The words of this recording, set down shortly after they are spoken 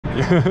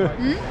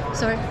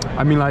Sorry.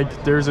 I mean,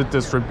 like, there's a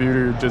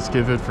distributor just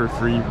give it for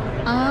free.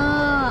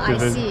 Ah, I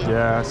see.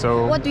 Yeah,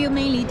 so What do you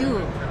mainly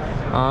do?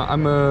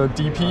 I'm a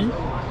DP,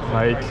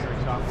 like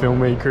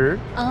filmmaker.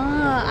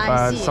 Ah, I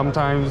But see.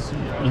 sometimes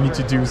you need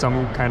to do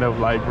some kind of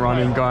like run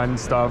and gun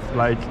stuff,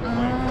 like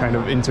kind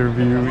of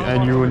interview,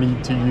 and you will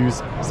need to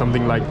use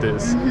something like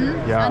this.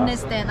 Yeah.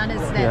 Understand.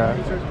 Yeah.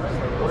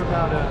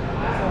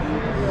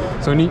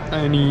 So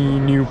any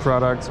new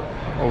products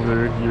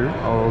over here?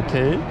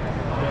 Okay.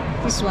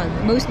 This one,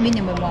 most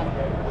minimum one,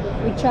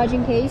 with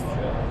charging case.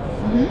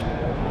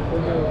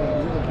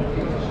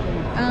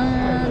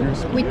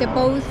 With the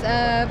both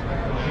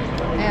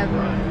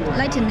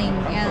lightning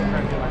and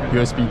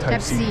USB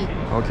Type C. Type-C.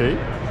 Okay.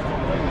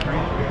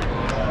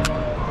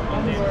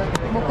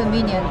 more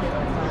convenient.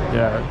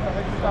 Yeah.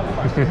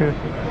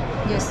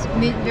 Yes,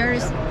 very.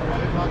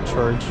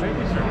 Charge.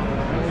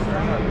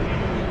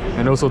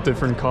 And also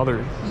different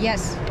color.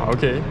 Yes.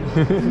 Okay.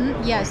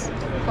 Yes,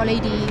 for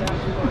lady.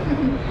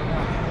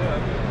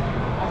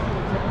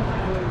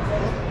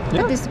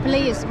 Yeah. The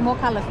display is more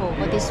colorful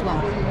for this one,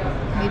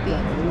 maybe.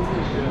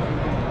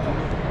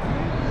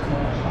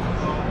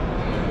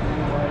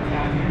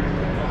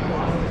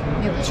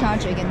 You have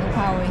charger again, no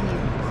power here.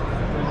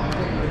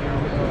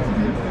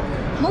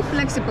 More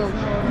flexible.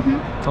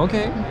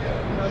 Okay.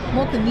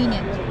 More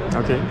convenient.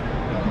 Okay.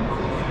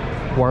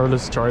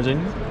 Wireless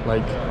charging,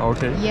 like,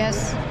 okay.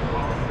 Yes.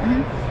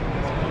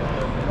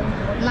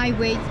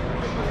 Lightweight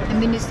and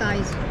mini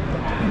size.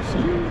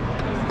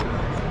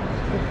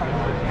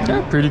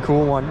 Yeah, pretty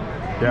cool one.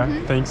 Yeah,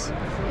 thanks.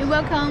 You're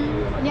welcome.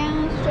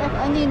 Yeah, if you have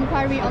any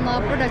inquiry on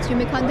our products, you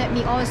may contact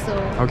me also.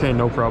 Okay,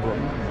 no problem.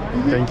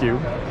 Thank you.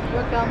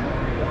 Welcome.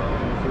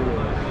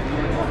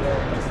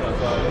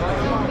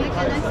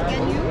 Can I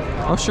scan you?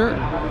 Oh, sure.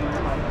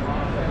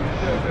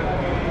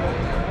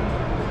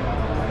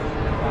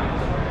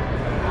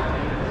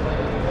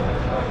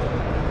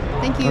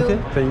 Thank you. Okay,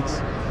 thanks.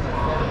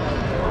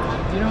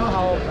 Do you know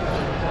how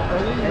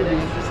early you'll be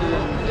interested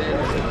in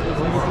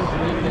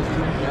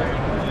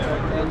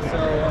and so,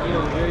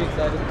 very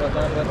excited about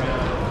that, but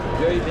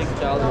very big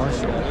challenge,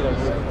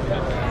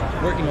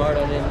 working hard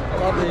on it. A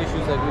lot of the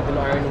issues that we've been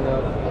ironing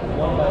out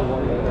one by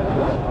one.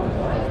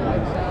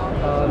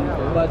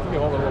 But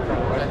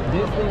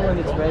this thing, when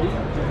it's ready,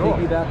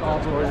 piggyback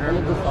off of all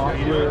of the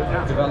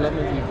software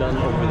development we've done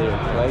over there,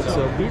 right?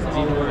 So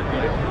basically,